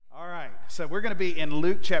So we're going to be in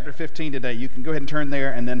Luke chapter 15 today. You can go ahead and turn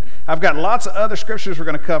there, and then I've got lots of other scriptures we're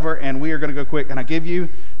going to cover, and we are going to go quick. And I give you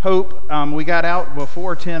hope. We got out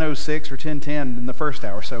before 10:06 or 10:10 in the first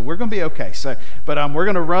hour, so we're going to be okay. But we're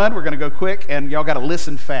going to run. We're going to go quick, and y'all got to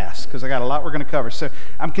listen fast because I got a lot we're going to cover. So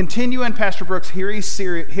I'm continuing Pastor Brooks' Heroes.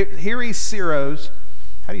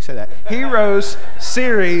 How do you say that? Heroes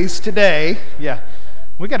series today. Yeah.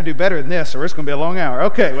 We got to do better than this, or it's going to be a long hour.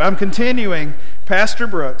 Okay, well, I'm continuing Pastor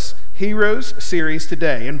Brooks' Heroes series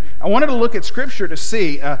today. And I wanted to look at Scripture to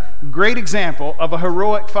see a great example of a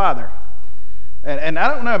heroic father. And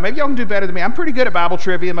I don't know, maybe y'all can do better than me. I'm pretty good at Bible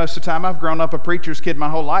trivia most of the time. I've grown up a preacher's kid my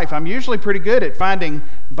whole life. I'm usually pretty good at finding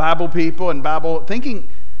Bible people and Bible thinking.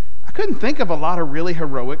 I couldn't think of a lot of really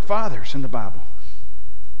heroic fathers in the Bible.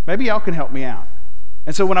 Maybe y'all can help me out.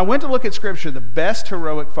 And so when I went to look at Scripture, the best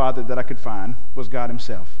heroic father that I could find was God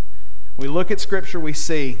himself. We look at Scripture, we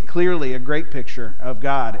see clearly a great picture of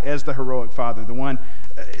God as the heroic father.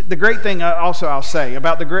 The great thing also I'll say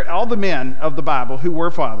about all the men of the Bible who were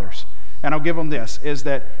fathers, and I'll give them this, is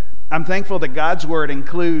that I'm thankful that God's Word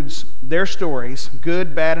includes their stories,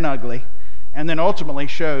 good, bad, and ugly, and then ultimately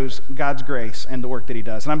shows God's grace and the work that he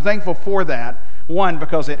does. And I'm thankful for that, one,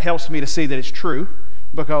 because it helps me to see that it's true.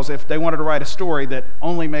 Because if they wanted to write a story that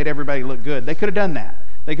only made everybody look good, they could have done that.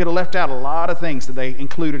 They could have left out a lot of things that they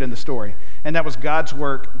included in the story. And that was God's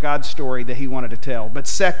work, God's story that he wanted to tell. But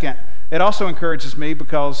second, it also encourages me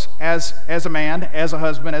because as a man, as a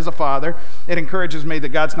husband, as a father, it encourages me that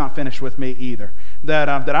God's not finished with me either. That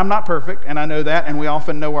I'm not perfect, and I know that, and we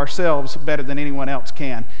often know ourselves better than anyone else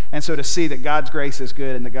can. And so to see that God's grace is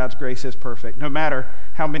good and that God's grace is perfect, no matter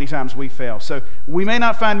how many times we fail. So we may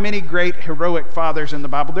not find many great heroic fathers in the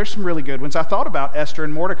Bible. There's some really good ones. I thought about Esther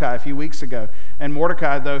and Mordecai a few weeks ago. And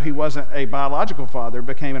Mordecai, though he wasn't a biological father,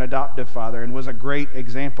 became an adoptive father and was a great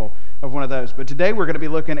example of one of those. But today we're going to be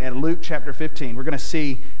looking at Luke chapter 15. We're going to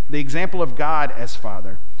see the example of God as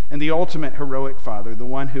Father and the ultimate heroic Father, the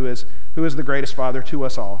one who is the greatest Father to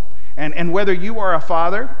us all. And whether you are a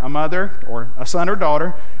father, a mother, or a son or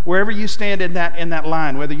daughter, wherever you stand in that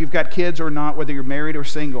line, whether you've got kids or not, whether you're married or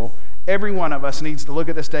single, every one of us needs to look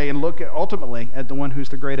at this day and look ultimately at the one who's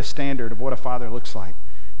the greatest standard of what a father looks like.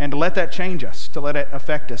 And to let that change us, to let it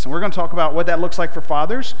affect us. And we're going to talk about what that looks like for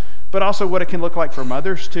fathers, but also what it can look like for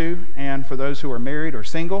mothers too, and for those who are married or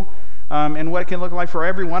single, and what it can look like for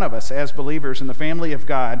every one of us as believers in the family of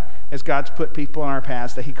God, as God's put people in our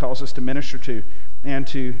paths that he calls us to minister to and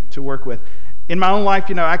to work with. In my own life,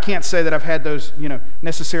 I can't say that I've had those,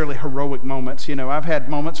 necessarily heroic moments. I've had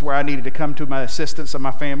moments where I needed to come to my assistance of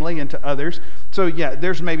my family and to others. So, yeah,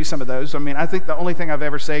 there's maybe some of those. I mean, I think the only thing I've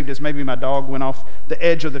ever saved is maybe my dog went off the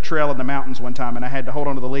edge of the trail in the mountains one time, and I had to hold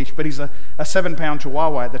onto the leash. But he's a 7-pound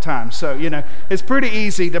Chihuahua at the time. So, it's pretty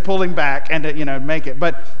easy to pull him back and to, make it.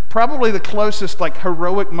 But probably the closest,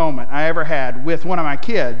 heroic moment I ever had with one of my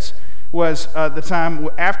kids was the time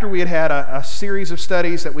after we had a series of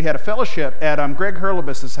studies that we had a fellowship at Greg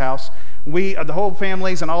Hurlebus's house. We, the whole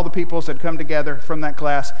families and all the peoples had come together from that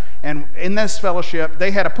class, and in this fellowship,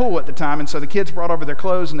 they had a pool at the time, and so the kids brought over their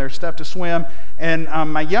clothes and their stuff to swim, and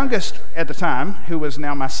my youngest at the time, who was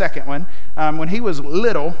now my second one, when he was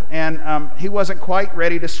little, and he wasn't quite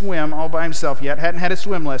ready to swim all by himself yet, hadn't had his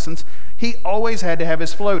swim lessons, he always had to have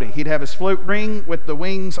his floaty. He'd have his float ring with the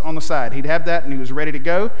wings on the side. He'd have that, and he was ready to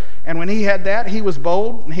go. And when he had that, he was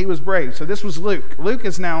bold and he was brave. So this was Luke. Luke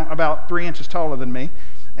is now about 3 inches taller than me.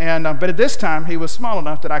 And but at this time, he was small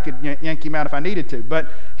enough that I could yank him out if I needed to. But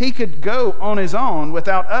he could go on his own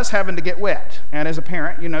without us having to get wet. And as a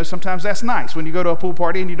parent, sometimes that's nice when you go to a pool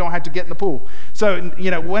party and you don't have to get in the pool. So,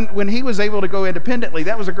 when he was able to go independently,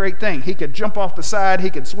 that was a great thing. He could jump off the side, he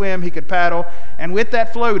could swim, he could paddle. And with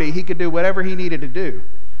that floaty, he could do whatever he needed to do.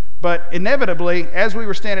 But inevitably, as we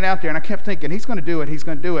were standing out there, and I kept thinking, he's going to do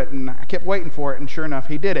it. And I kept waiting for it, and sure enough,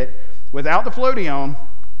 he did it. Without the floaty on,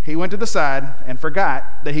 he went to the side and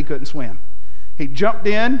forgot that he couldn't swim. He jumped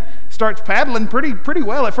in, starts paddling pretty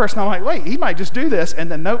well at first, and I'm like, wait, he might just do this,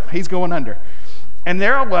 and then nope, he's going under. And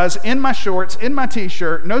there I was in my shorts, in my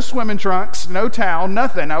t-shirt, no swimming trunks, no towel,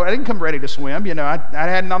 nothing. I didn't come ready to swim. I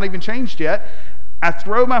had not even changed yet. I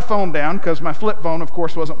throw my phone down because my flip phone, of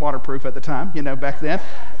course, wasn't waterproof at the time, back then.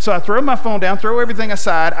 So I throw my phone down, throw everything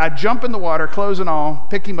aside. I jump in the water, clothes and all,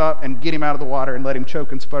 pick him up and get him out of the water and let him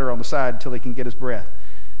choke and sputter on the side until he can get his breath.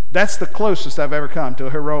 That's the closest I've ever come to a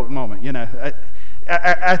heroic moment.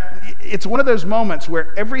 It's one of those moments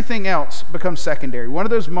where everything else becomes secondary. One of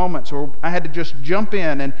those moments where I had to just jump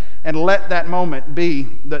in and let that moment be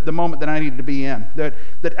the moment that I needed to be in. That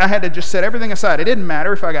I had to just set everything aside. It didn't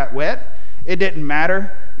matter if I got wet. It didn't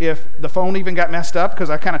matter if the phone even got messed up because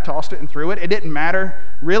I kind of tossed it and threw it. It didn't matter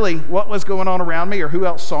really what was going on around me or who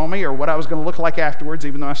else saw me or what I was going to look like afterwards,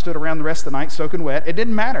 even though I stood around the rest of the night soaking wet. It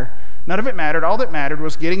didn't matter. None of it mattered. All that mattered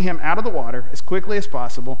was getting him out of the water as quickly as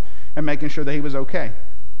possible and making sure that he was okay.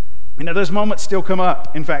 You know, those moments still come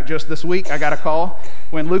up. In fact, just this week, I got a call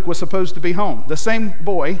when Luke was supposed to be home. The same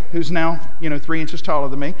boy, who's now, 3 inches taller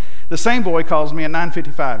than me, the same boy calls me at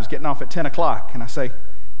 9:55, he's getting off at 10 o'clock. And I say,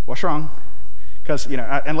 what's wrong? Because,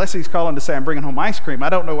 unless he's calling to say I'm bringing home ice cream, I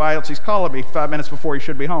don't know why else he's calling me 5 minutes before he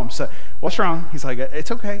should be home. So, what's wrong? He's like, it's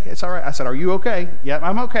okay, it's all right. I said, are you okay? Yeah,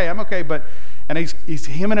 I'm okay. And he's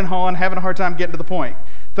hemming and hawing, having a hard time getting to the point.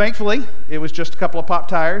 Thankfully, it was just a couple of pop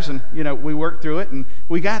tires, and we worked through it, and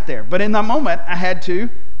we got there. But in that moment, I had to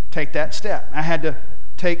take that step. I had to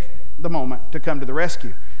take the moment to come to the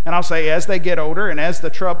rescue. And I'll say, as they get older and as the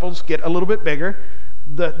troubles get a little bit bigger,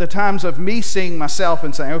 the times of me seeing myself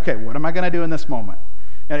and saying, okay, what am I going to do in this moment?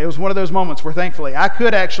 And it was one of those moments where, thankfully, I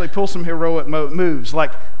could actually pull some heroic moves,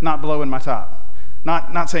 like not blowing my top,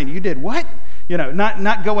 not saying, you did what?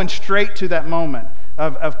 Not going straight to that moment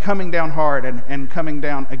of coming down hard and coming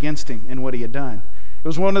down against him in what he had done. It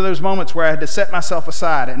was one of those moments where I had to set myself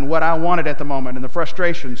aside and what I wanted at the moment and the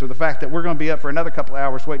frustrations or the fact that we're going to be up for another couple of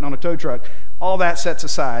hours waiting on a tow truck, all that sets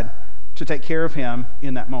aside to take care of him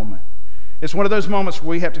in that moment. It's one of those moments where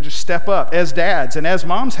we have to just step up as dads and as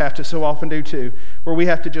moms have to so often do too, where we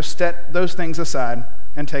have to just set those things aside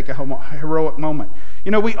and take a heroic moment.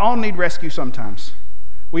 We all need rescue sometimes.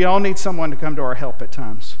 We all need someone to come to our help at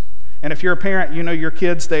times. And if you're a parent, your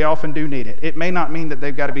kids, they often do need it. It may not mean that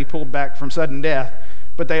they've got to be pulled back from sudden death,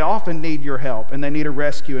 but they often need your help, and they need a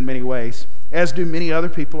rescue in many ways, as do many other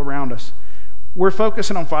people around us. We're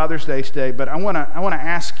focusing on Father's Day today, but I want to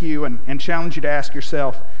ask you and challenge you to ask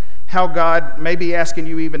yourself how God may be asking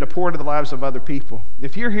you even to pour into the lives of other people.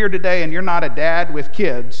 If you're here today and you're not a dad with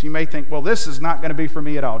kids, you may think, well, this is not going to be for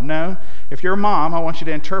me at all. No. If you're a mom, I want you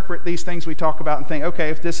to interpret these things we talk about and think, okay,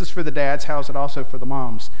 if this is for the dads, how is it also for the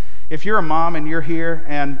moms? If you're a mom and you're here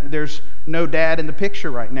and there's no dad in the picture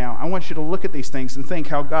right now, I want you to look at these things and think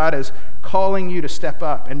how God is calling you to step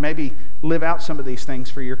up and maybe live out some of these things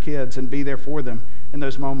for your kids and be there for them in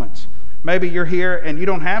those moments. Maybe you're here and you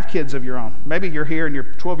don't have kids of your own. Maybe you're here and you're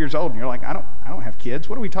 12 years old and you're like, I don't have kids.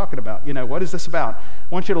 What are we talking about? What is this about? I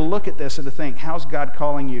want you to look at this and to think, how's God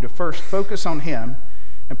calling you to first focus on him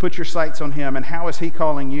and put your sights on him, and how is he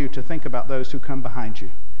calling you to think about those who come behind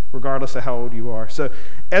you, regardless of how old you are. So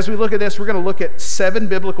as we look at this, we're going to look at 7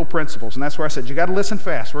 biblical principles, and that's where I said you got to listen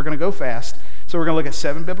fast. We're going to go fast. So we're going to look at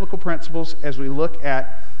 7 biblical principles as we look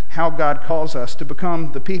at how God calls us to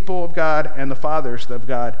become the people of God and the fathers of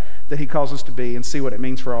God that he calls us to be, and see what it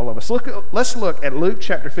means for all of us. Let's look at Luke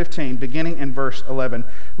chapter 15, beginning in verse 11.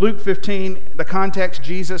 Luke 15, the context,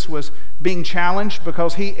 Jesus was being challenged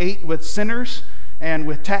because he ate with sinners and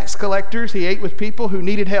with tax collectors. He ate with people who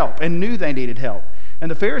needed help and knew they needed help.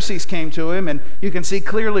 And the Pharisees came to him, and you can see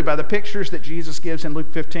clearly by the pictures that Jesus gives in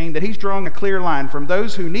Luke 15 that he's drawing a clear line from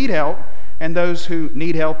those who need help and those who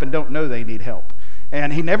need help and don't know they need help.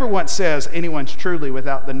 And he never once says anyone's truly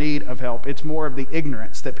without the need of help. It's more of the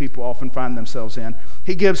ignorance that people often find themselves in.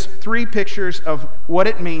 He gives 3 pictures of what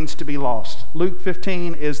it means to be lost. Luke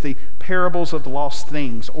 15 is the parables of the lost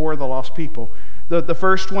things or the lost people. The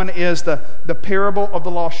first one is the parable of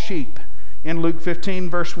the lost sheep. In Luke 15,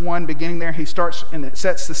 verse 1, beginning there, he starts and it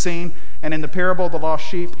sets the scene. And in the parable of the lost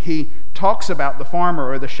sheep, he talks about the farmer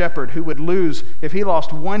or the shepherd who would lose. If he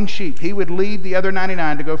lost one sheep, he would leave the other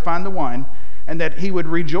 99 to go find the one, and that he would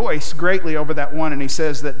rejoice greatly over that one. And he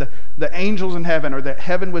says that the angels in heaven, or that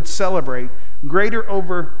heaven would celebrate greater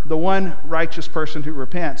over the one righteous person who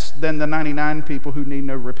repents than the 99 people who need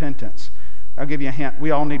no repentance. I'll give you a hint.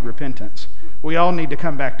 We all need repentance. We all need to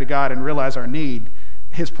come back to God and realize our need.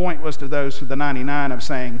 His point was to those, the 99, of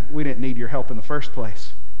saying, we didn't need your help in the first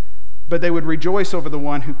place. But they would rejoice over the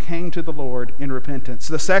one who came to the Lord in repentance.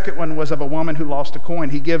 The second one was of a woman who lost a coin.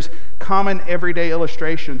 He gives common everyday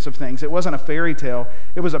illustrations of things. It wasn't a fairy tale.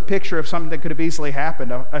 It was a picture of something that could have easily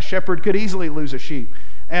happened. A shepherd could easily lose a sheep.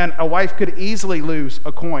 And a wife could easily lose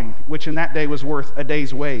a coin, which in that day was worth a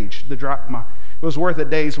day's wage, the drachma. It was worth a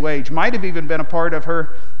day's wage. Might have even been a part of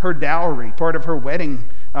her dowry, part of her wedding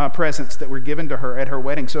presents that were given to her at her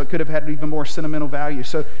wedding. So it could have had even more sentimental value.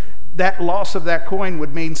 So that loss of that coin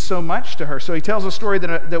would mean so much to her. So he tells a story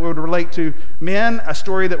that would relate to men, a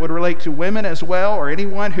story that would relate to women as well, or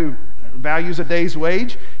anyone who values a day's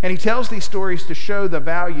wage. And he tells these stories to show the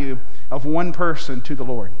value of one person to the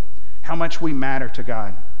Lord, how much we matter to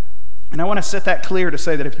God. And I want to set that clear to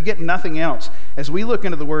say that if you get nothing else, as we look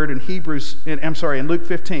into the word in Luke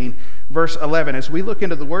 15, verse 11. As we look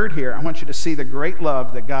into the word here, I want you to see the great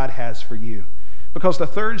love that God has for you. Because the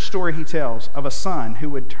third story he tells of a son who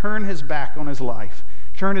would turn his back on his life,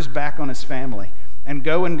 turn his back on his family, and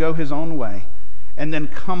go his own way, and then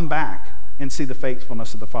come back and see the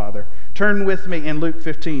faithfulness of the Father. Turn with me in Luke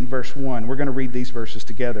 15, verse 1. We're going to read these verses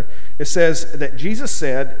together. It says that Jesus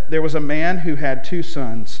said, "There was a man who had 2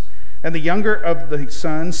 sons, and the younger of the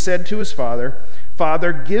sons said to his father,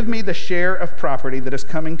 'Father, give me the share of property that is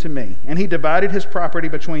coming to me.' And he divided his property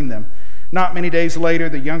between them. Not many days later,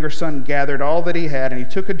 the younger son gathered all that he had, and he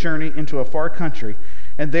took a journey into a far country,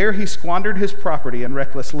 and there he squandered his property in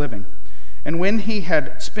reckless living. And when he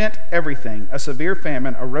had spent everything, a severe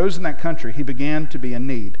famine arose in that country. He began to be in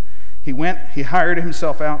need. He hired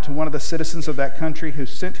himself out to one of the citizens of that country, who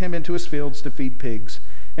sent him into his fields to feed pigs.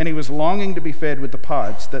 And he was longing to be fed with the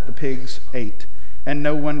pods that the pigs ate, and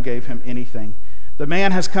no one gave him anything. The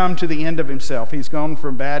man has come to the end of himself. He's gone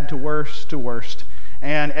from bad to worse to worst.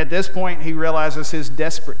 And at this point, he realizes his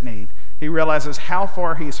desperate need. He realizes how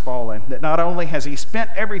far he's fallen, that not only has he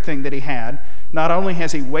spent everything that he had, not only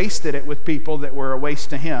has he wasted it with people that were a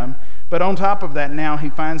waste to him, but on top of that, now he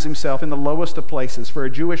finds himself in the lowest of places. For a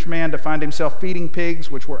Jewish man to find himself feeding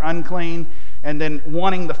pigs, which were unclean, and then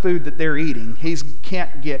wanting the food that they're eating, he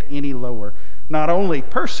can't get any lower. Not only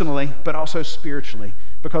personally, but also spiritually.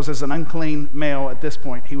 Because as an unclean male at this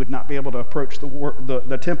point, he would not be able to approach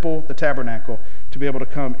the temple, the tabernacle, to be able to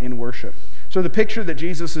come in worship. So the picture that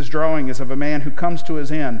Jesus is drawing is of a man who comes to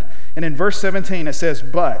his end. And in verse 17 it says,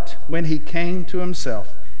 "But when he came to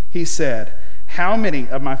himself, he said, 'How many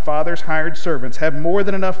of my father's hired servants have more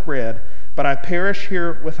than enough bread, but I perish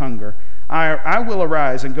here with hunger? I will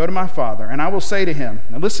arise and go to my father, and I will say to him,'"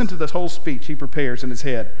 now listen to this whole speech he prepares in his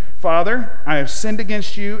head, "'Father, I have sinned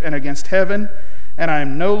against you and against heaven, and I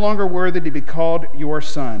am no longer worthy to be called your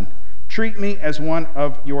son. Treat me as one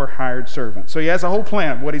of your hired servants.'" So he has a whole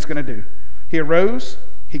plan of what he's going to do. He arose,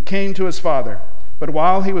 he came to his father, but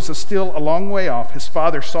while he was still a long way off, his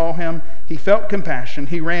father saw him, he felt compassion,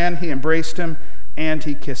 he ran, he embraced him, and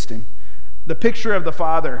he kissed him. The picture of the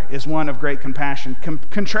father is one of great compassion.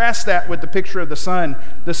 Contrast that with the picture of the son.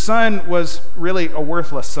 The son was really a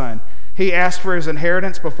worthless son. He asked for his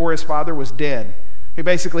inheritance before his father was dead. He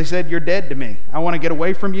basically said, "You're dead to me. I want to get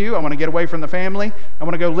away from you. I want to get away from the family. I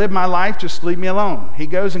want to go live my life. Just leave me alone." He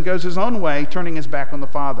goes his own way, turning his back on the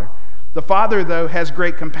father. The father, though, has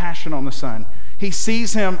great compassion on the son. He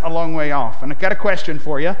sees him a long way off. And I've got a question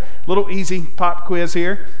for you. Little easy pop quiz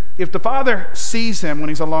here. If the father sees him when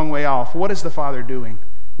he's a long way off, what is the father doing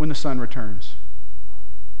when the son returns?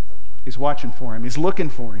 He's watching for him. He's looking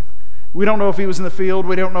for him. We don't know if he was in the field.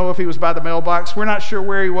 We don't know if he was by the mailbox. We're not sure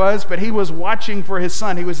where he was, but he was watching for his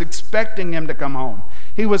son. He was expecting him to come home.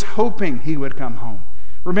 He was hoping he would come home.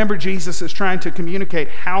 Remember, Jesus is trying to communicate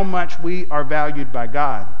how much we are valued by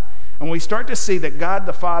God. And we start to see that God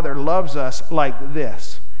the Father loves us like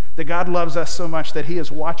this, that God loves us so much that he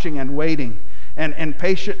is watching and waiting and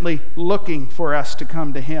patiently looking for us to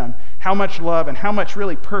come to him. How much love and how much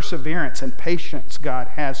really perseverance and patience God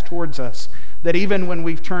has towards us, that even when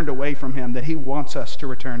we've turned away from him, that he wants us to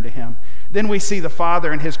return to him. Then we see the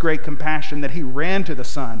Father in his great compassion, that he ran to the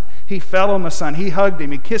Son. He fell on the Son. He hugged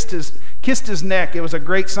him. He kissed his neck. It was a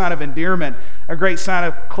great sign of endearment, a great sign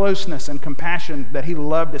of closeness and compassion, that he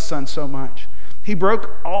loved his Son so much. He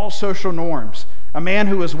broke all social norms. A man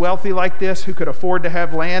who was wealthy like this, who could afford to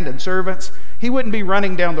have land and servants, he wouldn't be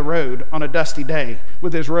running down the road on a dusty day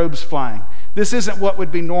with his robes flying. This isn't what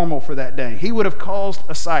would be normal for that day. He would have caused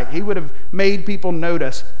a sight. He would have made people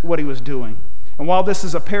notice what he was doing. And while this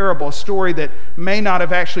is a parable, a story that may not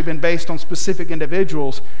have actually been based on specific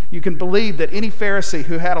individuals, you can believe that any Pharisee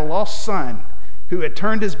who had a lost son, who had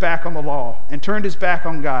turned his back on the law and turned his back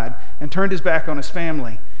on God and turned his back on his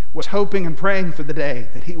family, was hoping and praying for the day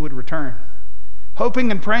that he would return.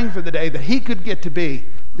 Hoping and praying for the day that he could get to be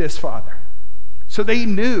this father. So they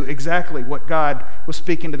knew exactly what God was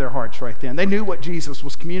speaking to their hearts right then. They knew what Jesus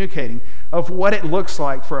was communicating of what it looks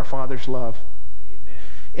like for a father's love. Amen.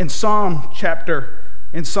 In Psalms chapter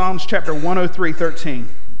 103:13,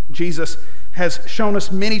 Jesus has shown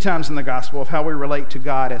us many times in the gospel of how we relate to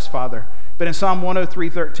God as Father. But in Psalm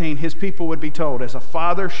 103:13, his people would be told, "As a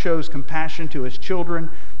father shows compassion to his children,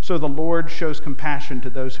 so the Lord shows compassion to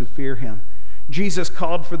those who fear him." Jesus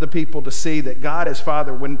called for the people to see that God is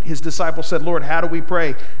Father. When his disciples said, "Lord, how do we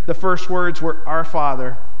pray?" the first words were, "Our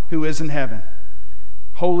Father who is in heaven,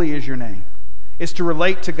 holy is your name." It's to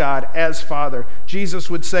relate to God as Father. Jesus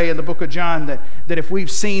would say in the book of John that if we've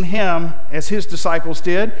seen him as his disciples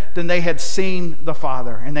did, then they had seen the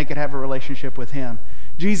Father and they could have a relationship with him.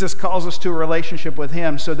 Jesus calls us to a relationship with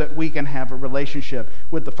him so that we can have a relationship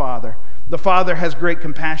with the Father. The Father has great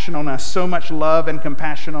compassion on us, so much love and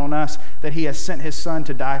compassion on us that he has sent his Son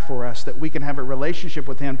to die for us, that we can have a relationship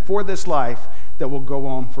with him for this life that will go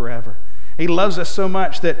on forever. He loves us so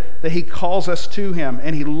much that he calls us to him,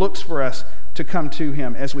 and he looks for us to come to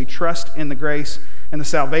him as we trust in the grace and the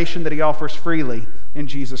salvation that he offers freely in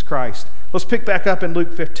Jesus Christ. Let's pick back up in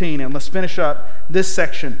Luke 15, and let's finish up this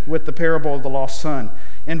section with the parable of the lost son.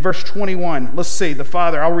 In verse 21, let's see, the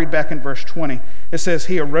father, I'll read back in verse 20. It says,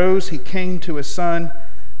 he arose, he came to his father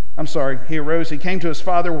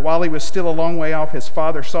while he was still a long way off. His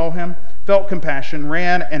father saw him, felt compassion,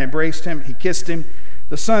 ran and embraced him. He kissed him.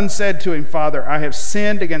 The son said to him, Father, I have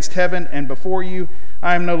sinned against heaven and before you.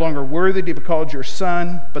 I am no longer worthy to be called your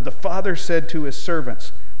son. But the father said to his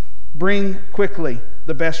servants, bring quickly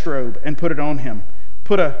the best robe and put it on him.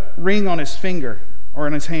 Put a ring on his finger or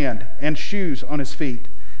on his hand and shoes on his feet.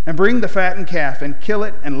 And bring the fattened calf and kill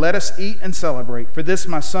it, and let us eat and celebrate. For this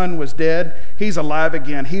my son was dead, he's alive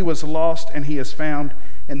again. He was lost, and he is found.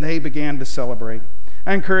 And they began to celebrate.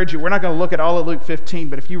 I encourage you, we're not going to look at all of Luke 15,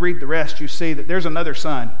 but if you read the rest, you see that there's another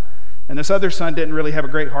son. And this other son didn't really have a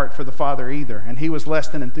great heart for the father either. And he was less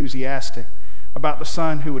than enthusiastic about the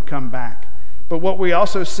son who would come back. But what we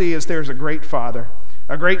also see is there's a great father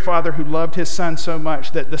who loved his son so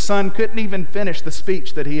much that the son couldn't even finish the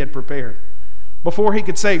speech that he had prepared. Before he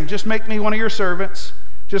could say, just make me one of your servants,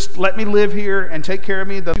 just let me live here and take care of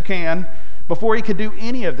me the you can. Before he could do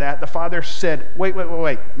any of that, the father said, wait,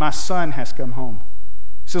 my son has come home.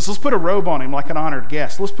 He says, let's put a robe on him like an honored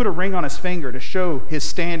guest. Let's put a ring on his finger to show his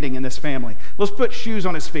standing in this family. Let's put shoes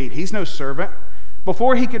on his feet. He's no servant.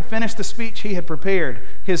 Before he could finish the speech he had prepared,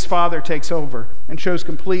 his father takes over and shows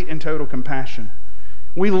complete and total compassion.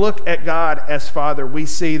 We look at God as Father, we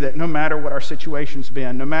see that no matter what our situation's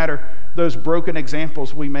been, no matter those broken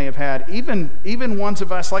examples we may have had, even ones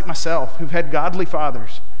of us like myself who've had godly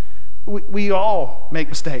fathers, we all make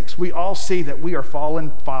mistakes. We all see that we are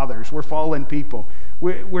fallen fathers. We're fallen people.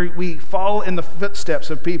 We fall in the footsteps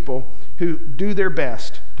of people who do their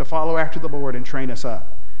best to follow after the Lord and train us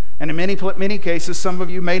up. And in many cases, some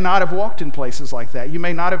of you may not have walked in places like that. You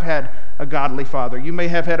may not have had a godly father. You may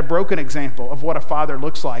have had a broken example of what a father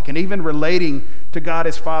looks like. And even relating to God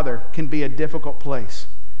as Father can be a difficult place.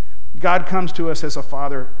 God comes to us as a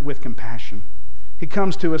father with compassion. He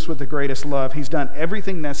comes to us with the greatest love. He's done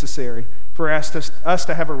everything necessary for us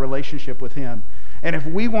to have a relationship with him. And if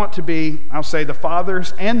we want to be, I'll say, the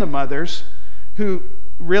fathers and the mothers who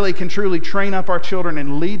really can truly train up our children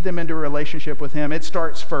and lead them into a relationship with him, it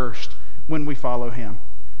starts first when we follow him.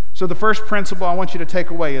 So the first principle I want you to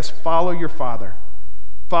take away is follow your father.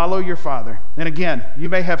 Follow your father. And again, you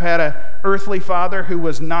may have had an earthly father who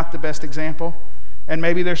was not the best example, and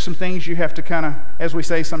maybe there's some things you have to kind of, as we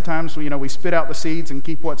say sometimes, we spit out the seeds and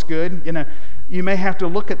keep what's good. You may have to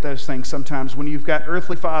look at those things sometimes when you've got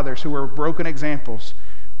earthly fathers who are broken examples.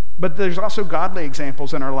 But there's also godly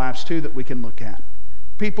examples in our lives too that we can look at.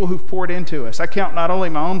 People who've poured into us. I count not only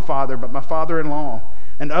my own father, but my father-in-law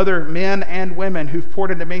and other men and women who've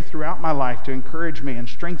poured into me throughout my life to encourage me and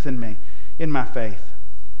strengthen me in my faith.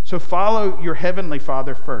 So follow your heavenly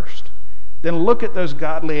Father first. Then look at those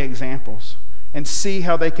godly examples and see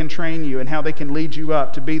how they can train you and how they can lead you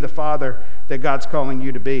up to be the father that God's calling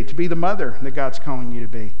you to be the mother that God's calling you to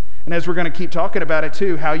be. And as we're going to keep talking about it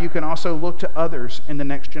too, how you can also look to others in the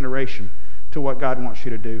next generation to what God wants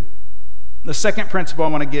you to do. The second principle I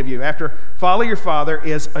want to give you after follow your father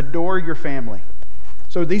is adore your family.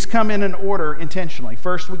 So these come in order intentionally.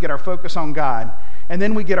 First, we get our focus on God, and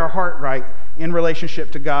then we get our heart right in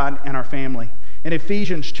relationship to God and our family. In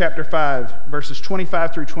Ephesians chapter 5, verses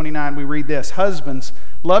 25 through 29, we read this: Husbands,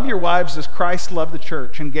 love your wives as Christ loved the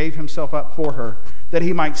church and gave himself up for her, that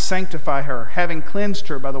he might sanctify her, having cleansed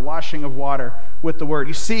her by the washing of water with the word.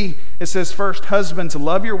 You see, it says first, husbands,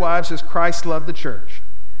 love your wives as Christ loved the church.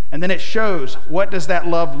 And then it shows, what does that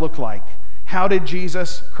love look like? How did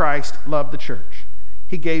Jesus Christ love the church?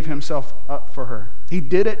 He gave himself up for her. He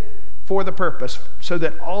did it for the purpose so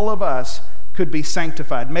that all of us could be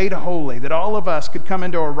sanctified, made holy, that all of us could come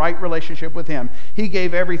into a right relationship with him. He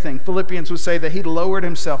gave everything. Philippians would say that he lowered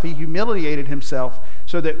himself, he humiliated himself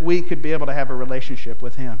so that we could be able to have a relationship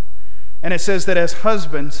with him. And it says that as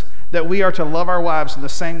husbands, that we are to love our wives in the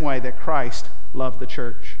same way that Christ loved the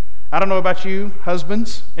church. I don't know about you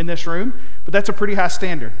husbands in this room, but that's a pretty high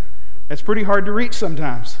standard. It's pretty hard to reach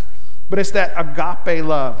sometimes. But it's that agape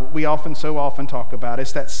love we so often talk about.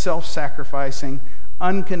 It's that self-sacrificing,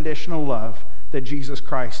 unconditional love that Jesus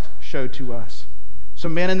Christ showed to us. So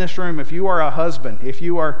men in this room, if you are a husband, if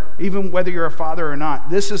you are, even whether you're a father or not,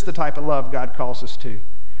 this is the type of love God calls us to.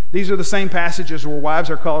 These are the same passages where wives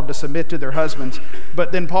are called to submit to their husbands,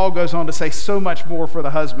 but then Paul goes on to say so much more for the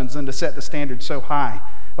husbands and to set the standard so high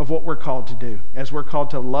of what we're called to do, as we're called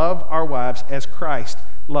to love our wives as Christ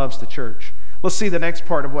loves the church. Let's see the next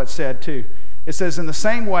part of what's said too. It says, in the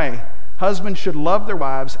same way, husbands should love their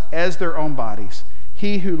wives as their own bodies.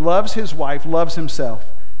 He who loves his wife loves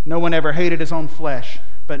himself. No one ever hated his own flesh,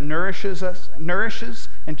 but nourishes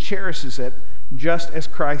and cherishes it, just as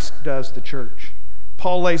Christ does the church.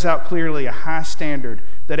 Paul lays out clearly a high standard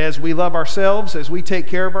that as we love ourselves, as we take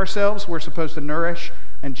care of ourselves, we're supposed to nourish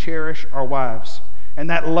and cherish our wives. And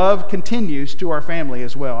that love continues to our family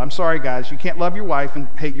as well. I'm sorry, guys, you can't love your wife and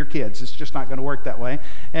hate your kids. It's just not going to work that way.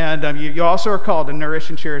 And you also are called to nourish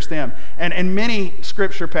and cherish them. And many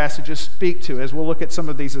scripture passages speak to, as we'll look at some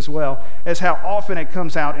of these as well, as how often it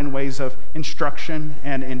comes out in ways of instruction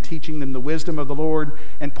and in teaching them the wisdom of the Lord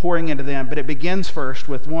and pouring into them. But it begins first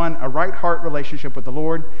with, one, a right heart relationship with the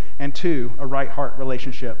Lord, and two, a right heart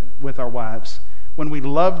relationship with our wives. When we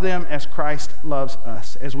love them as Christ loves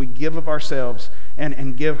us, as we give of ourselves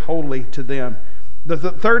and give wholly to them. The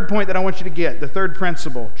third point that I want you to get, the third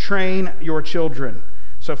principle, train your children.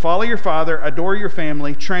 So follow your father, adore your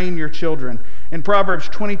family, train your children. In Proverbs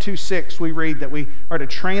 22:6, we read that we are to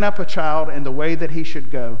train up a child in the way that he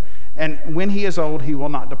should go, and when he is old, he will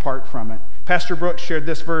not depart from it. Pastor Brooks shared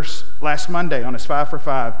this verse last Monday on his 5 for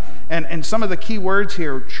 5. And some of the key words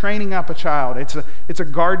here, training up a child, it's a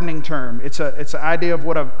gardening term. It's an idea of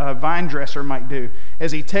what a vine dresser might do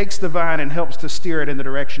as he takes the vine and helps to steer it in the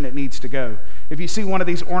direction it needs to go. If you see one of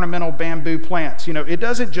these ornamental bamboo plants, it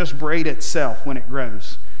doesn't just braid itself when it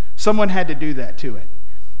grows. Someone had to do that to it.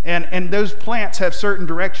 And those plants have certain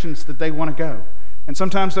directions that they want to go. And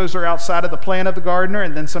sometimes those are outside of the plan of the gardener,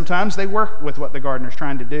 and then sometimes they work with what the gardener's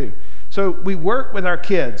trying to do. So we work with our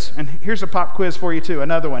kids. And here's a pop quiz for you too,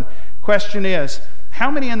 another one. Question is,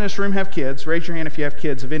 how many in this room have kids? Raise your hand if you have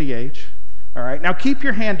kids of any age. All right, now keep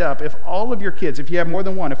your hand up if all of your kids, if you have more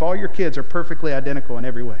than one, if all your kids are perfectly identical in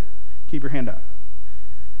every way. Keep your hand up.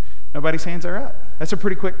 Nobody's hands are up. That's a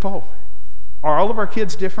pretty quick poll. Are all of our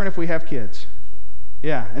kids different if we have kids?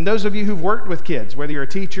 Yeah, and those of you who've worked with kids, whether you're a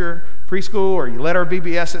teacher, preschool, or you led our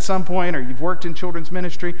VBS at some point, or you've worked in children's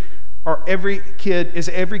ministry, is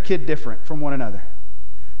every kid different from one another?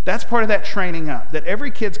 That's part of that training up, that every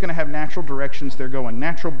kid's going to have natural directions they're going,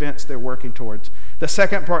 natural bents they're working towards. The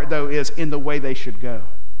second part, though, is in the way they should go.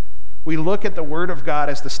 We look at the Word of God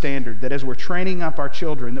as the standard, that as we're training up our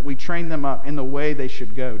children, that we train them up in the way they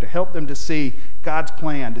should go, to help them to see God's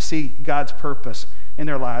plan, to see God's purpose in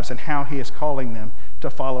their lives and how He is calling them to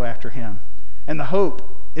follow after Him. And the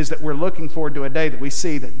hope is that we're looking forward to a day that we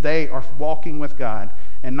see that they are walking with God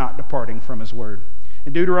and not departing from His Word.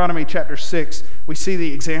 In Deuteronomy chapter 6, we see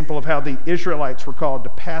the example of how the Israelites were called to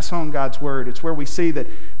pass on God's Word. It's where we see that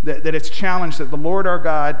it's challenged that the Lord our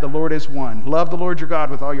God, the Lord is one. Love the Lord your God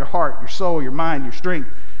with all your heart, your soul, your mind, your strength.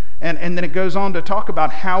 And then it goes on to talk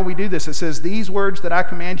about how we do this. It says, these words that I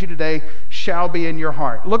command you today shall be in your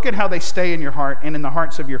heart. Look at how they stay in your heart and in the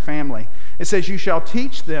hearts of your family. It says, you shall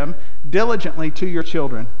teach them diligently to your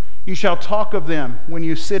children. You shall talk of them when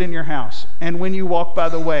you sit in your house, and when you walk by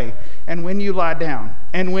the way, and when you lie down,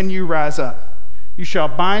 and when you rise up. You shall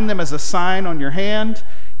bind them as a sign on your hand,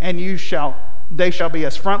 and they shall be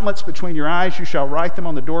as frontlets between your eyes. You shall write them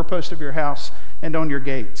on the doorpost of your house and on your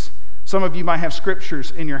gates. Some of you might have scriptures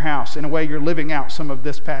in your house. In a way, you're living out some of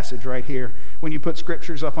this passage right here when you put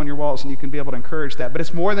scriptures up on your walls, and you can be able to encourage that. But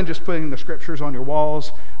it's more than just putting the scriptures on your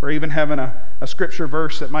walls or even having a scripture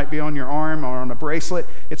verse that might be on your arm or on a bracelet.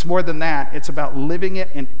 It's more than that. It's about living it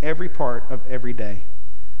in every part of every day.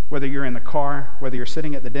 Whether you're in the car, whether you're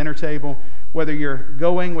sitting at the dinner table, whether you're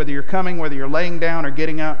going, whether you're coming, whether you're laying down or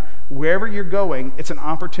getting up, wherever you're going, it's an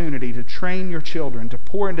opportunity to train your children, to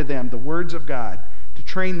pour into them the words of God, to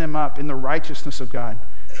train them up in the righteousness of God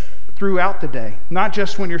throughout the day. Not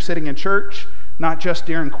just when you're sitting in church, not just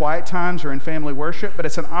during quiet times or in family worship, but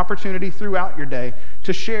it's an opportunity throughout your day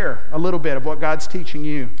to share a little bit of what God's teaching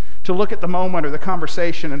you, to look at the moment or the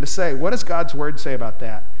conversation and to say, what does God's Word say about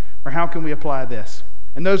that? Or how can we apply this?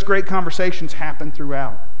 And those great conversations happen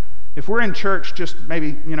throughout. If we're in church just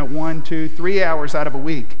maybe 1, 2, 3 hours out of a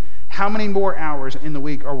week, how many more hours in the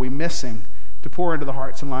week are we missing to pour into the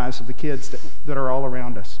hearts and lives of the kids that are all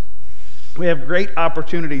around us? We have great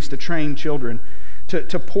opportunities to train children,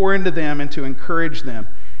 to pour into them and to encourage them.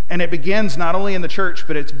 And it begins not only in the church,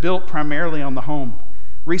 but it's built primarily on the home.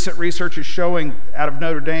 Recent research is showing out of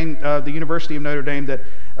Notre Dame, the University of Notre Dame, that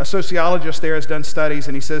a sociologist there has done studies,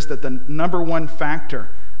 and he says that the number one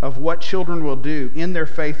factor of what children will do in their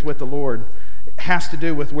faith with the Lord has to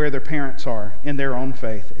do with where their parents are in their own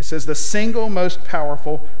faith. It says the single most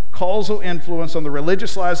powerful causal influence on the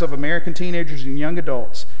religious lives of American teenagers and young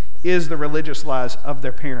adults is the religious lives of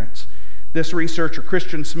their parents. This researcher,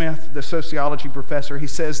 Christian Smith, the sociology professor, he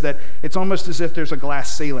says that it's almost as if there's a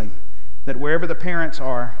glass ceiling, that wherever the parents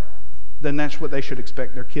are, then that's what they should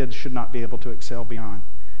expect. Their kids should not be able to excel beyond.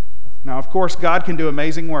 Now, of course, God can do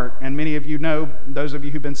amazing work, and many of you know, those of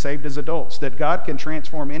you who've been saved as adults, that God can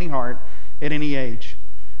transform any heart at any age.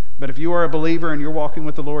 But if you are a believer and you're walking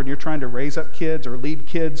with the Lord and you're trying to raise up kids or lead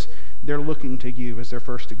kids, they're looking to you as their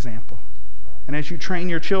first example. And as you train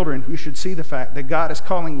your children, you should see the fact that God is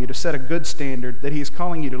calling you to set a good standard, that He is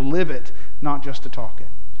calling you to live it, not just to talk it,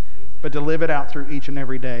 but to live it out through each and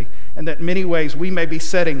every day. And that in many ways we may be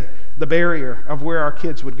setting the barrier of where our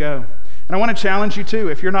kids would go. And I want to challenge you too,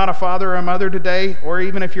 if you're not a father or a mother today, or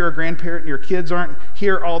even if you're a grandparent and your kids aren't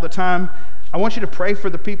here all the time, I want you to pray for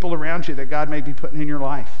the people around you that God may be putting in your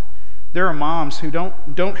life. There are moms who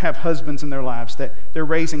don't have husbands in their lives, that they're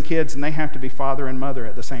raising kids and they have to be father and mother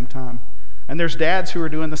at the same time. And there's dads who are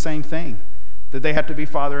doing the same thing, that they have to be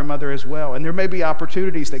father and mother as well. And there may be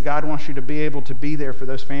opportunities that God wants you to be able to be there for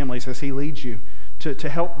those families as He leads you, to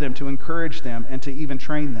help them, to encourage them, and to even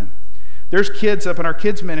train them. There's kids up in our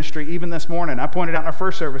kids ministry even this morning. I pointed out in our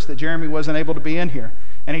first service that Jeremy wasn't able to be in here.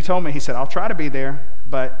 And he told me, he said, I'll try to be there,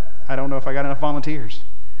 but I don't know if I got enough volunteers.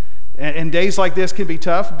 And days like this can be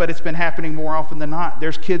tough, but it's been happening more often than not.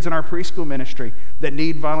 There's kids in our preschool ministry that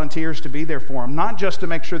need volunteers to be there for them, not just to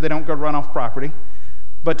make sure they don't go run off property,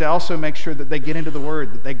 but to also make sure that they get into the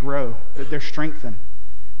Word, that they grow, that they're strengthened.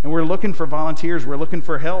 And we're looking for volunteers. We're looking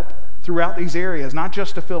for help throughout these areas, not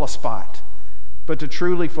just to fill a spot, but to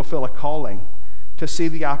truly fulfill a calling, to see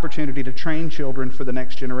the opportunity to train children for the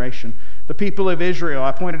next generation. The people of Israel,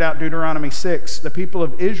 I pointed out Deuteronomy 6, the people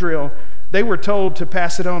of Israel, they were told to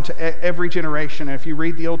pass it on to every generation. And if you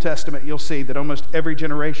read the Old Testament, you'll see that almost every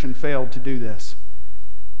generation failed to do this.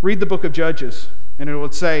 Read the book of Judges, and it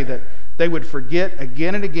would say that they would forget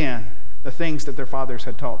again and again the things that their fathers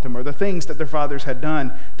had taught them, or the things that their fathers had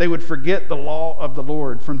done. They would forget the law of the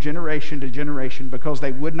Lord from generation to generation because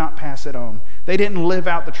they would not pass it on. They didn't live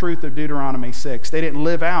out the truth of Deuteronomy 6. They didn't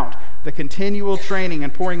live out the continual training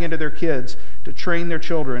and pouring into their kids to train their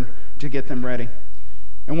children to get them ready.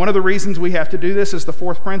 And one of the reasons we have to do this is the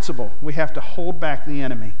fourth principle. We have to hold back the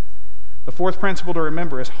enemy. The fourth principle to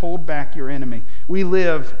remember is hold back your enemy. We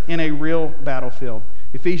live in a real battlefield.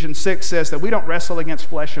 Ephesians 6 says that we don't wrestle against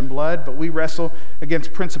flesh and blood, but we wrestle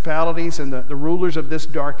against principalities and the rulers of this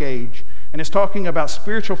dark age. And it's talking about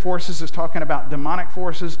spiritual forces, it's talking about demonic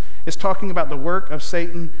forces, it's talking about the work of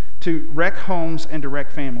Satan to wreck homes and to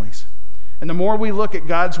wreck families. And the more we look at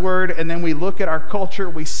God's Word and then we look at our culture,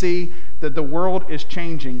 we see that the world is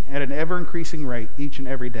changing at an ever-increasing rate each and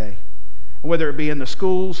every day. Whether it be in the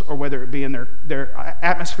schools or whether it be in their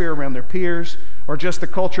atmosphere around their peers or just the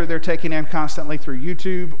culture they're taking in constantly through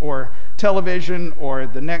YouTube or television or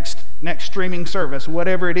the next streaming service,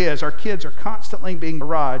 whatever it is, our kids are constantly being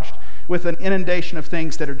barraged with an inundation of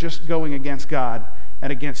things that are just going against God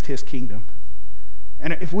and against His kingdom.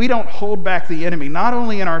 And if we don't hold back the enemy, not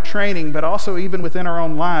only in our training, but also even within our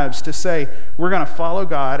own lives, to say we're going to follow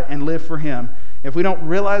God and live for Him, if we don't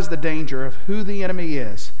realize the danger of who the enemy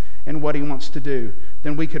is and what he wants to do,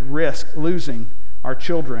 then we could risk losing our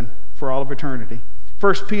children for all of eternity.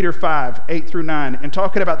 1 Peter 5, 8 through 9, and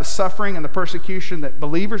talking about the suffering and the persecution that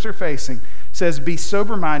believers are facing, says, be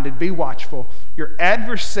sober-minded, be watchful. Your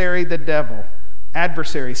adversary, the devil,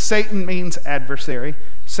 adversary, Satan means adversary.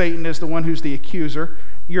 Satan is the one who's the accuser.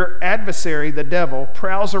 Your adversary, the devil,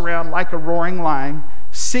 prowls around like a roaring lion,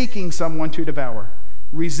 seeking someone to devour.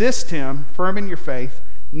 Resist him, firm in your faith,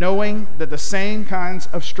 knowing that the same kinds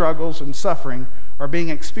of struggles and suffering are being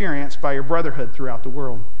experienced by your brotherhood throughout the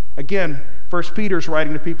world. Again, 1 Peter's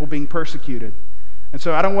writing to people being persecuted. And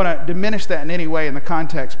so I don't want to diminish that in any way in the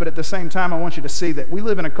context, but at the same time I want you to see that we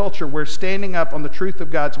live in a culture where standing up on the truth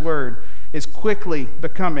of God's Word is quickly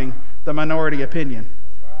becoming the minority opinion.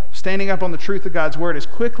 Standing up on the truth of God's Word is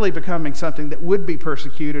quickly becoming something that would be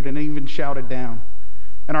persecuted and even shouted down.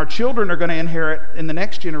 And our children are going to inherit in the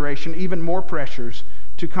next generation even more pressures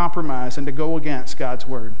to compromise and to go against God's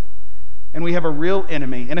Word. And we have a real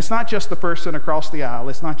enemy. And it's not just the person across the aisle.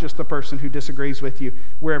 It's not just the person who disagrees with you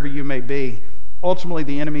wherever you may be. Ultimately,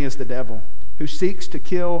 the enemy is the devil, who seeks to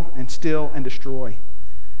kill and steal and destroy.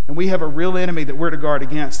 And we have a real enemy that we're to guard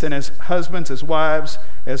against. And as husbands, as wives,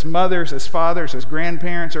 as mothers, as fathers, as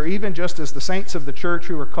grandparents, or even just as the saints of the church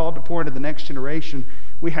who are called to pour into the next generation,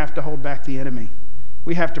 we have to hold back the enemy.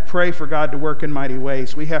 We have to pray for God to work in mighty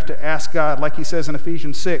ways. We have to ask God, like he says in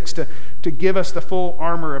Ephesians 6, to give us the full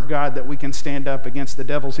armor of God that we can stand up against the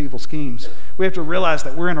devil's evil schemes. We have to realize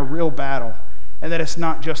that we're in a real battle and that it's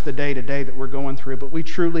not just the day-to-day that we're going through, but we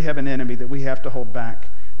truly have an enemy that we have to hold back.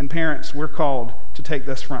 And parents, we're called to take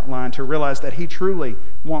this front line, to realize that he truly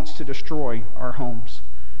wants to destroy our homes.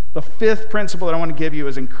 The fifth principle that I want to give you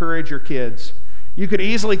is encourage your kids. You could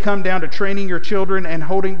easily come down to training your children and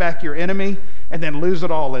holding back your enemy and then lose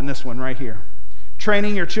it all in this one right here.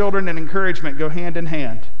 Training your children and encouragement go hand in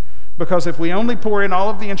hand, because if we only pour in all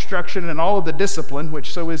of the instruction and all of the discipline,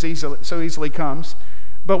 which so easily comes,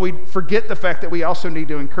 but we forget the fact that we also need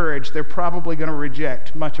to encourage, they're probably going to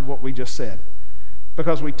reject much of what we just said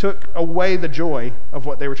because we took away the joy of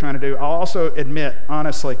what they were trying to do. I'll also admit,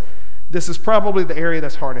 honestly, this is probably the area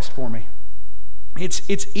that's hardest for me.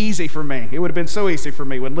 It's easy for me. It would have been so easy for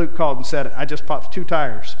me when Luke called and said, I just popped 2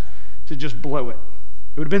 tires to just blow it.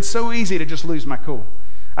 It would have been so easy to just lose my cool.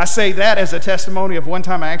 I say that as a testimony of one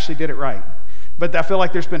time I actually did it right. But I feel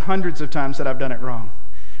like there's been hundreds of times that I've done it wrong,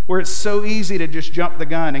 where it's so easy to just jump the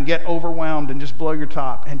gun and get overwhelmed and just blow your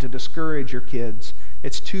top and to discourage your kids.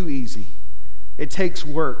 It's too easy. It takes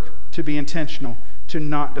work to be intentional, to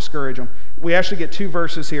not discourage them. We actually get 2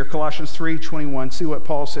 verses here, Colossians 3:21. See what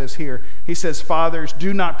Paul says here. He says, "Fathers,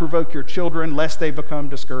 do not provoke your children lest they become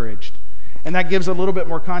discouraged." And that gives a little bit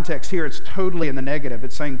more context here. It's totally in the negative.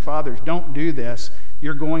 It's saying, fathers, don't do this.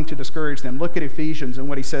 You're going to discourage them. Look at Ephesians and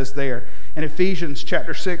what he says there. In Ephesians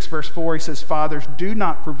chapter 6, verse 4, he says, "Fathers, do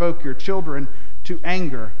not provoke your children to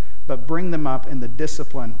anger, but bring them up in the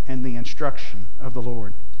discipline and the instruction of the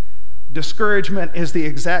Lord." Discouragement is the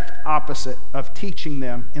exact opposite of teaching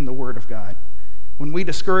them in the Word of God. When we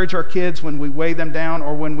discourage our kids, when we weigh them down,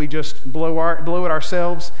 or when we just blow it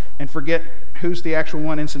ourselves and forget who's the actual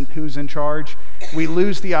one who's in charge, we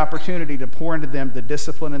lose the opportunity to pour into them the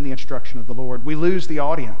discipline and the instruction of the Lord. We lose the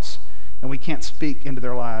audience, and we can't speak into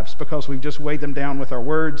their lives because we've just weighed them down with our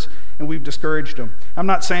words and we've discouraged them. I'm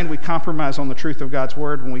not saying we compromise on the truth of God's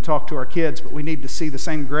Word when we talk to our kids, but we need to see the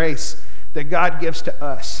same grace that God gives to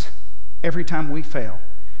us every time we fail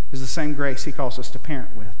is the same grace he calls us to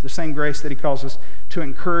parent with, the same grace that he calls us to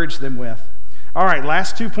encourage them with. All right,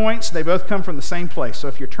 last 2 points. They both come from the same place. So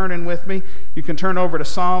if you're turning with me, you can turn over to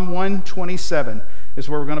Psalm 127 is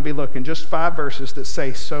where we're going to be looking. Just 5 verses that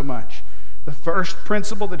say so much. The first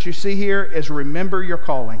principle that you see here is remember your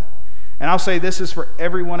calling. And I'll say this is for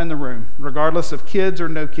everyone in the room, regardless of kids or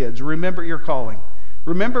no kids. Remember your calling.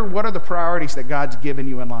 Remember what are the priorities that God's given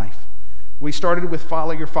you in life. We started with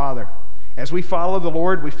follow your Father. As we follow the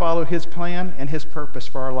Lord, we follow his plan and his purpose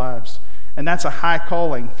for our lives. And that's a high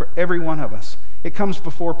calling for every one of us. It comes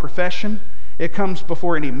before profession. It comes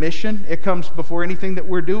before any mission. It comes before anything that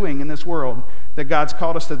we're doing in this world, that God's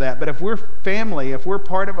called us to that. But if we're family, if we're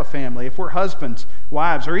part of a family, if we're husbands,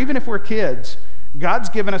 wives, or even if we're kids, God's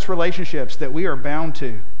given us relationships that we are bound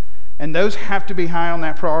to. And those have to be high on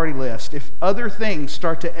that priority list. If other things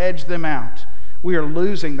start to edge them out, we are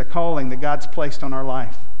losing the calling that God's placed on our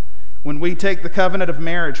life. When we take the covenant of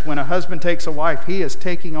marriage, when a husband takes a wife, he is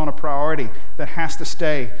taking on a priority that has to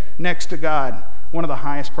stay next to God, one of the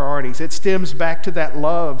highest priorities. It stems back to that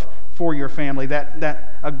love for your family,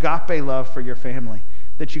 that agape love for your family,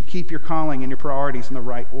 that you keep your calling and your priorities in the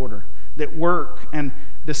right order, that work and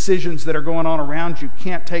decisions that are going on around you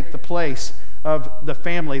can't take the place of the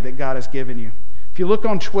family that God has given you. If you look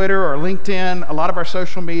on Twitter or LinkedIn, a lot of our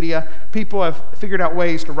social media, people have figured out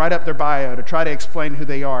ways to write up their bio to try to explain who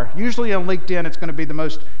they are. Usually on LinkedIn, it's going to be the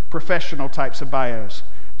most professional types of bios.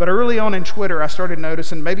 But early on in Twitter, I started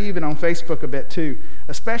noticing, maybe even on Facebook a bit too,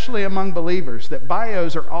 especially among believers, that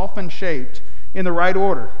bios are often shaped in the right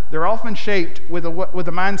order. They're often shaped with a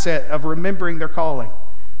mindset of remembering their calling.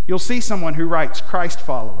 You'll see someone who writes Christ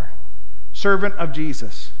follower, servant of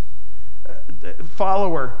Jesus,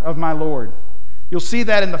 follower of my Lord. You'll see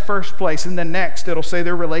that in the first place. And then next, it'll say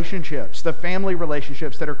their relationships, the family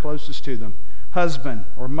relationships that are closest to them. Husband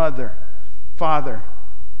or mother, father,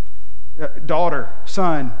 daughter,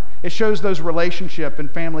 son. It shows those relationship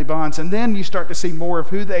and family bonds. And then you start to see more of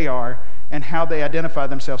who they are and how they identify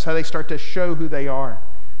themselves, how they start to show who they are.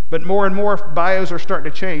 But more and more bios are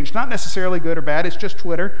starting to change. Not necessarily good or bad. It's just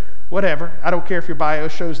Twitter, whatever. I don't care if your bio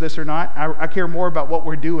shows this or not. I care more about what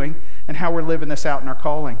we're doing and how we're living this out in our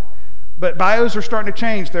calling. But bios are starting to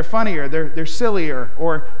change. They're funnier, they're sillier,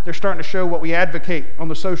 or they're starting to show what we advocate on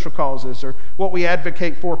the social causes, or what we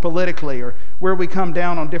advocate for politically, or where we come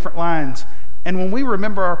down on different lines. And when we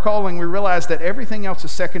remember our calling, we realize that everything else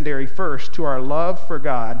is secondary first to our love for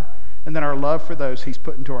God, and then our love for those he's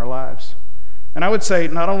put into our lives. And I would say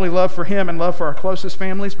not only love for him and love for our closest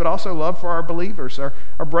families, but also love for our believers, our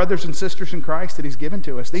brothers and sisters in Christ that he's given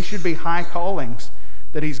to us. These should be high callings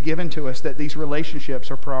that he's given to us, that these relationships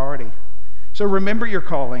are priority. So remember your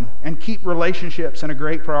calling and keep relationships in a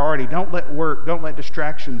great priority. Don't let work, don't let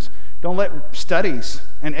distractions, don't let studies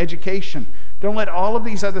and education, don't let all of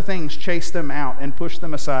these other things chase them out and push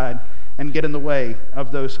them aside and get in the way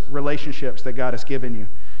of those relationships that God has given you.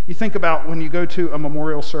 You think about when you go to a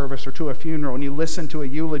memorial service or to a funeral and you listen to a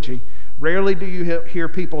eulogy, rarely do you hear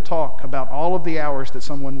people talk about all of the hours that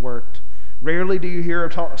someone worked. Rarely do you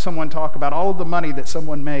hear someone talk about all of the money that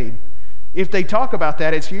someone made. If they talk about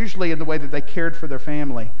that, it's usually in the way that they cared for their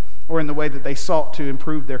family or in the way that they sought to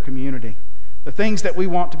improve their community. The things that we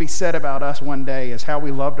want to be said about us one day is how we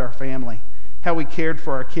loved our family, how we cared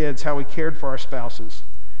for our kids, how we cared for our spouses.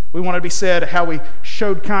 We want to be said how we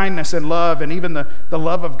showed kindness and love and even the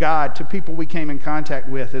love of God to people we came in contact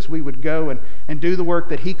with as we would go and do the work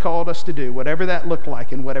that he called us to do, whatever that looked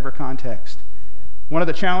like in whatever context. One of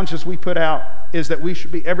the challenges we put out is that we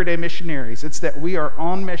should be everyday missionaries. It's that we are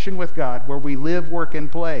on mission with God where we live, work, and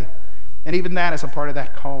play. And even that is a part of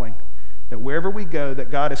that calling. That wherever we go, that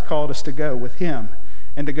God has called us to go with him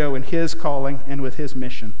and to go in his calling and with his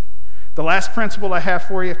mission. The last principle I have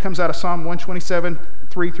for you comes out of Psalm 127,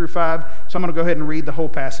 3 through 5. So I'm going to go ahead and read the whole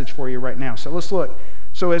passage for you right now. So let's look.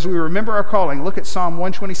 So as we remember our calling, look at Psalm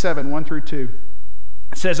 127, 1 through 2.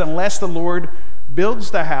 It says, "Unless the Lord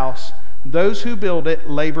builds the house, those who build it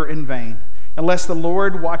labor in vain. Unless the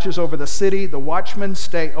Lord watches over the city, the watchmen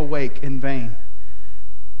stay awake in vain.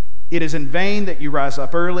 It is in vain that you rise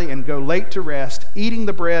up early and go late to rest, eating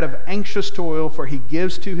the bread of anxious toil, for he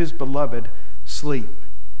gives to his beloved sleep."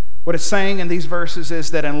 What it's saying in these verses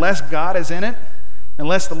is that unless God is in it,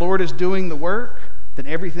 unless the Lord is doing the work, then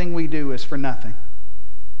everything we do is for nothing.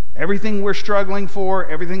 Everything we're struggling for,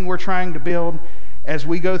 everything we're trying to build as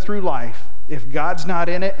we go through life, if God's not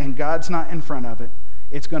in it and God's not in front of it,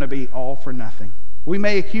 it's going to be all for nothing. We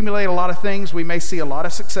may accumulate a lot of things, we may see a lot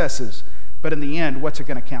of successes, but in the end, what's it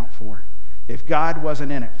going to count for if God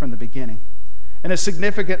wasn't in it from the beginning? And it's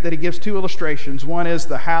significant that he gives two illustrations. One is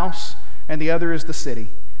the house and the other is the city.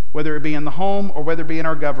 Whether it be in the home or whether it be in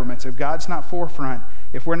our governments, if God's not forefront,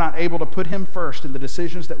 if we're not able to put him first in the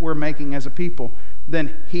decisions that we're making as a people,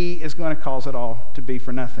 then he is going to cause it all to be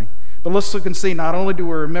for nothing. But let's look and see, not only do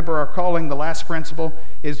we remember our calling, the last principle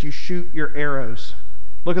is you shoot your arrows.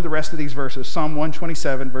 Look at the rest of these verses, Psalm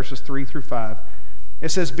 127, verses 3 through 5. It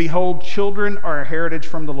says, "Behold, children are a heritage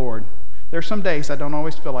from the Lord." There are some days I don't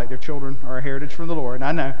always feel like their children are a heritage from the Lord,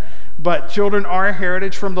 I know. But children are a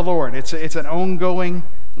heritage from the Lord. It's an ongoing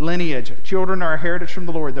lineage. Children are a heritage from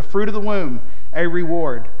the Lord. The fruit of the womb, a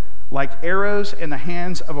reward. Like arrows in the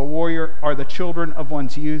hands of a warrior are the children of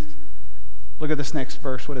one's youth. Look at this next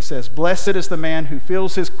verse, what it says. "Blessed is the man who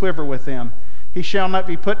fills his quiver with them. He shall not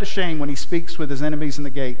be put to shame when he speaks with his enemies in the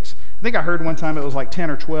gates." I think I heard one time it was like 10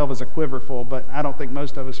 or 12 as a quiver full, but I don't think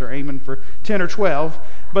most of us are aiming for 10 or 12.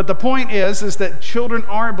 But the point is that children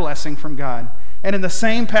are a blessing from God. And in the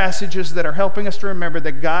same passages that are helping us to remember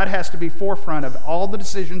that God has to be forefront of all the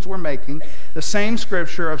decisions we're making, the same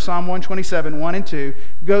scripture of Psalm 127, 1 and 2,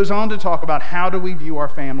 goes on to talk about how do we view our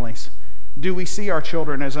families. Do we see our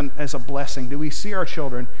children as a blessing? Do we see our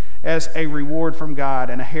children as a reward from God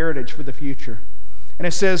and a heritage for the future? And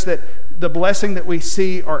it says that the blessing that we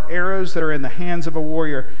see are arrows that are in the hands of a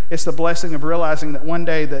warrior. It's the blessing of realizing that one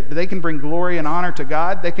day that they can bring glory and honor to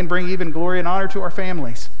God. They can bring even glory and honor to our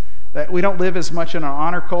families. That we don't live as much in an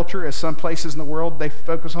honor culture as some places in the world. They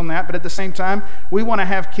focus on that. But at the same time, we want to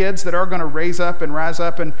have kids that are going to rise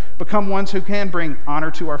up and become ones who can bring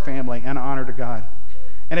honor to our family and honor to God.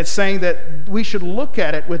 And it's saying that we should look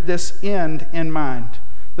at it with this end in mind.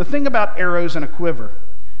 The thing about arrows in a quiver,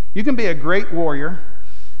 you can be a great warrior,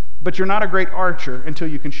 but you're not a great archer until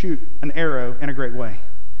you can shoot an arrow in a great way.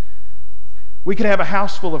 We could have a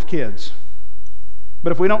house full of kids,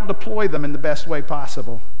 but if we don't deploy them in the best way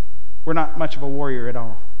possible, we're not much of a warrior at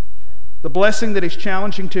all. The blessing that he's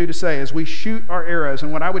challenging to say as we shoot our arrows,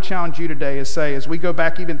 and what I would challenge you today is say, as we go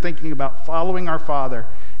back even thinking about following our Father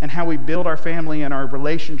and how we build our family and our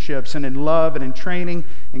relationships and in love and in training,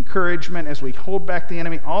 encouragement, as we hold back the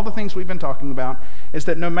enemy, all the things we've been talking about, is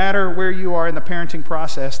that no matter where you are in the parenting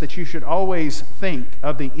process, that you should always think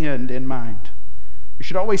of the end in mind. You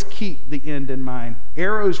should always keep the end in mind.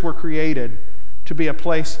 Arrows were created to be a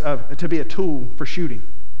tool for shooting.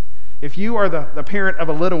 If you are the parent of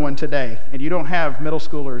a little one today, and you don't have middle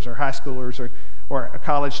schoolers or high schoolers or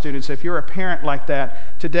college students, if you're a parent like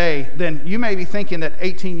that today, then you may be thinking that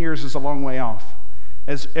 18 years is a long way off.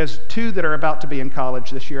 As two that are about to be in college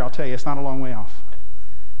this year, I'll tell you, it's not a long way off.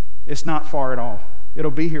 It's not far at all. It'll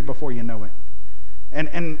be here before you know it.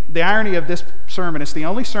 And the irony of this sermon, it's the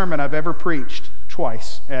only sermon I've ever preached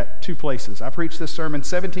twice at two places. I preached this sermon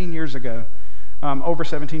 17 years ago, over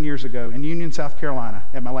 17 years ago, in Union, South Carolina,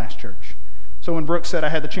 at my last church. So when Brooks said I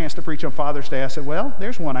had the chance to preach on Father's Day, I said, well,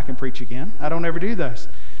 there's one I can preach again. I don't ever do those.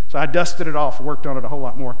 So I dusted it off, worked on it a whole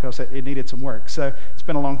lot more because it needed some work. So it's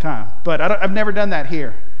been a long time. But I've never done that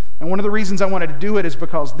here. And one of the reasons I wanted to do it is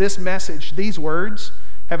because this message, these words,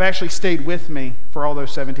 have actually stayed with me for all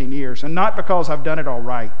those 17 years. And not because I've done it all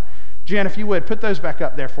right. Jen, if you would, put those back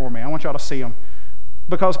up there for me. I want y'all to see them.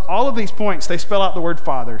 Because all of these points, they spell out the word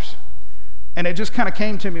fathers. And it just kind of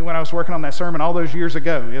came to me when I was working on that sermon all those years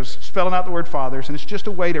ago. It was spelling out the word fathers, and it's just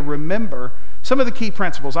a way to remember some of the key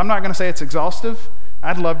principles. I'm not going to say it's exhaustive.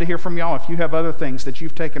 I'd love to hear from y'all if you have other things that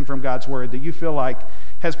you've taken from God's word that you feel like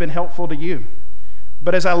has been helpful to you.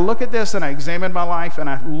 But as I look at this and I examine my life and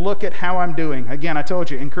I look at how I'm doing, again, I told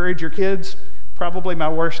you, encourage your kids, probably my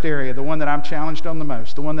worst area, the one that I'm challenged on the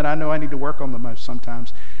most, the one that I know I need to work on the most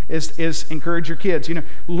sometimes, is encourage your kids. You know,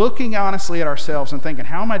 looking honestly at ourselves and thinking,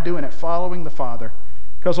 how am I doing at following the Father?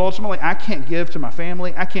 Because ultimately, I can't give to my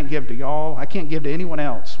family, I can't give to y'all, I can't give to anyone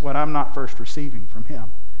else what I'm not first receiving from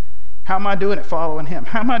Him. How am I doing at following Him?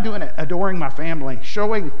 How am I doing at adoring my family,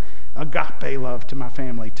 showing agape love to my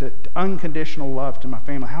family, to unconditional love to my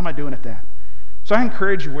family? How am I doing at that? So I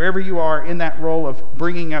encourage you, wherever you are in that role of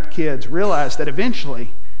bringing up kids, realize that eventually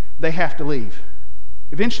they have to leave.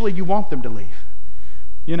 Eventually you want them to leave.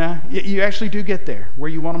 You know, you actually do get there where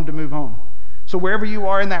you want them to move on. So wherever you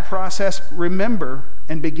are in that process, remember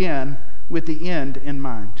and begin with the end in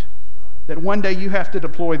mind. That one day you have to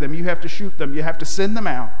deploy them, you have to shoot them, you have to send them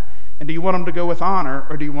out. And do you want them to go with honor,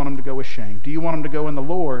 or do you want them to go with shame? Do you want them to go in the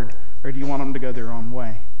Lord, or do you want them to go their own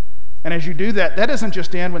way? And as you do that, that doesn't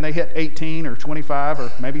just end when they hit 18 or 25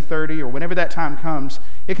 or maybe 30 or whenever that time comes.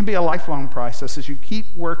 It can be a lifelong process as you keep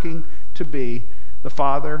working to be the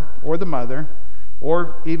father or the mother,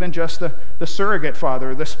 or even just the surrogate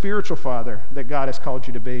father, the spiritual father that God has called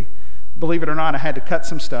you to be. Believe it or not, I had to cut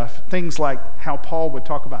some stuff. Things like how Paul would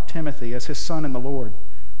talk about Timothy as his son in the Lord,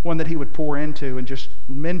 one that he would pour into and just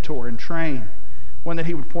mentor and train, one that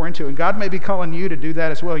he would pour into. And God may be calling you to do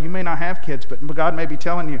that as well. You may not have kids, but God may be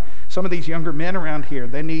telling you, some of these younger men around here,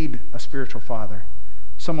 they need a spiritual father,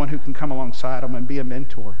 someone who can come alongside them and be a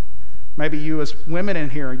mentor. Maybe you as women in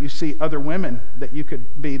here, you see other women that you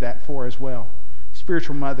could be that for as well.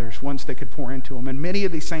 Spiritual mothers, ones that could pour into them. And many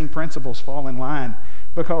of these same principles fall in line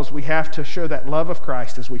because we have to show that love of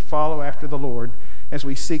Christ as we follow after the Lord, as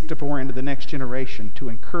we seek to pour into the next generation, to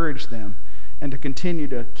encourage them and to continue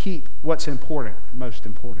to keep what's important most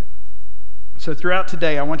important. So throughout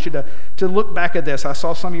today, I want you to look back at this. I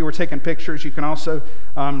saw some of you were taking pictures. You can also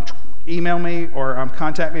email me or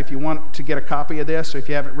contact me if you want to get a copy of this, or if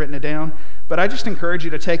you haven't written it down. But I just encourage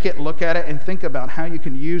you to take it, look at it, and think about how you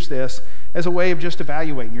can use this as a way of just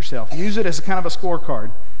evaluating yourself. Use it as a kind of a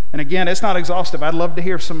scorecard. And again, it's not exhaustive. I'd love to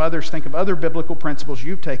hear some others think of other biblical principles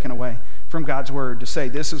you've taken away from God's Word to say,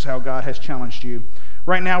 this is how God has challenged you.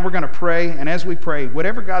 Right now, we're going to pray, and as we pray,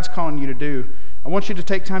 whatever God's calling you to do, I want you to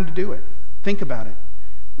take time to do it. Think about it.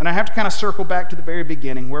 And I have to kind of circle back to the very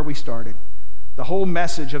beginning where we started. The whole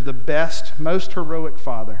message of the best, most heroic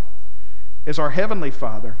Father is our Heavenly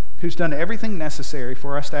Father who's done everything necessary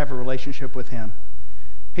for us to have a relationship with Him.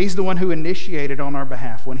 He's the one who initiated on our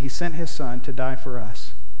behalf when He sent His Son to die for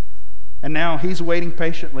us. And now He's waiting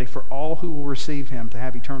patiently for all who will receive Him to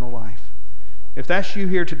have eternal life. If that's you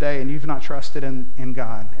here today and you've not trusted in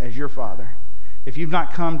God as your Father, if you've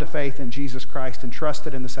not come to faith in Jesus Christ and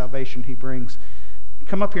trusted in the salvation He brings,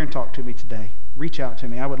 come up here and talk to me today. Reach out to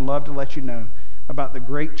me. I would love to let you know about the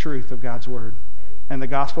great truth of God's Word and the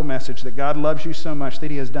gospel message that God loves you so much that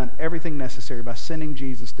He has done everything necessary by sending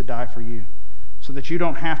Jesus to die for you so that you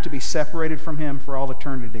don't have to be separated from Him for all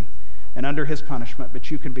eternity and under His punishment, but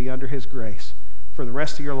you can be under His grace for the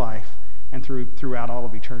rest of your life and throughout all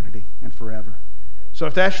of eternity and forever. So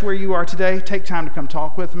if that's where you are today, take time to come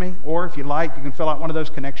talk with me. Or if you like, you can fill out one of those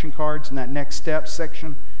connection cards in that next steps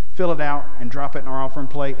section. Fill it out and drop it in our offering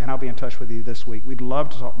plate, and I'll be in touch with you this week. We'd love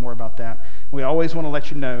to talk more about that. We always want to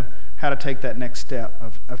let you know how to take that next step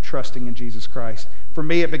of trusting in Jesus Christ. For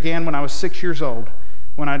me, it began when I was 6 years old,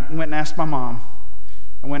 when I went and asked my mom.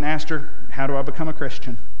 I went and asked her, how do I become a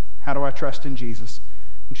Christian? How do I trust in Jesus?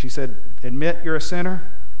 And she said, admit you're a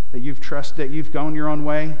sinner, that you've gone your own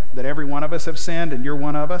way, that every one of us have sinned and you're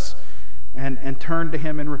one of us, and turn to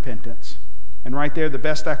Him in repentance. And right there, the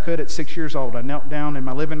best I could at 6 years old, I knelt down in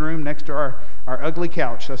my living room next to our ugly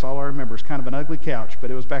couch. That's all I remember. It's kind of an ugly couch,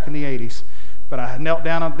 but it was back in the 80s. But I knelt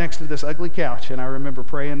down next to this ugly couch, and I remember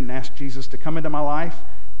praying and asked Jesus to come into my life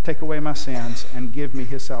take away my sins, and give me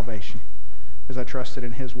his salvation as I trusted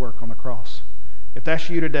in his work on the cross. If that's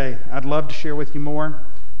you today, I'd love to share with you more.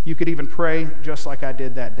 You could even pray just like I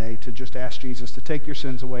did that day to just ask Jesus to take your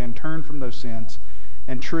sins away and turn from those sins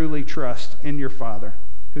and truly trust in your Father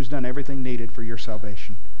who's done everything needed for your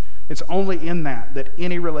salvation. It's only in that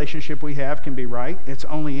any relationship we have can be right. It's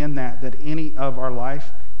only in that any of our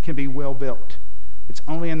life can be well built. It's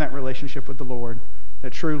only in that relationship with the Lord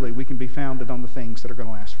that truly we can be founded on the things that are going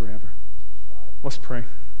to last forever. Let's pray.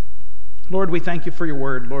 Lord, we thank you for your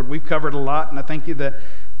word. Lord, we've covered a lot, and I thank you that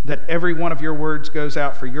every one of your words goes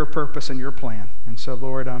out for your purpose and your plan. And so,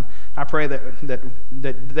 Lord, I pray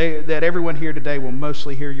that everyone here today will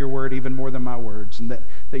mostly hear your word even more than my words, and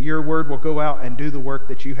that your word will go out and do the work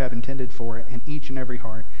that you have intended for it in each and every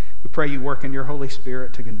heart. We pray you work in your Holy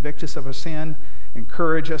Spirit to convict us of a sin,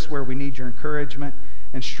 encourage us where we need your encouragement,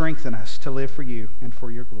 and strengthen us to live for you and for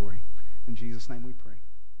your glory. In Jesus' name we pray.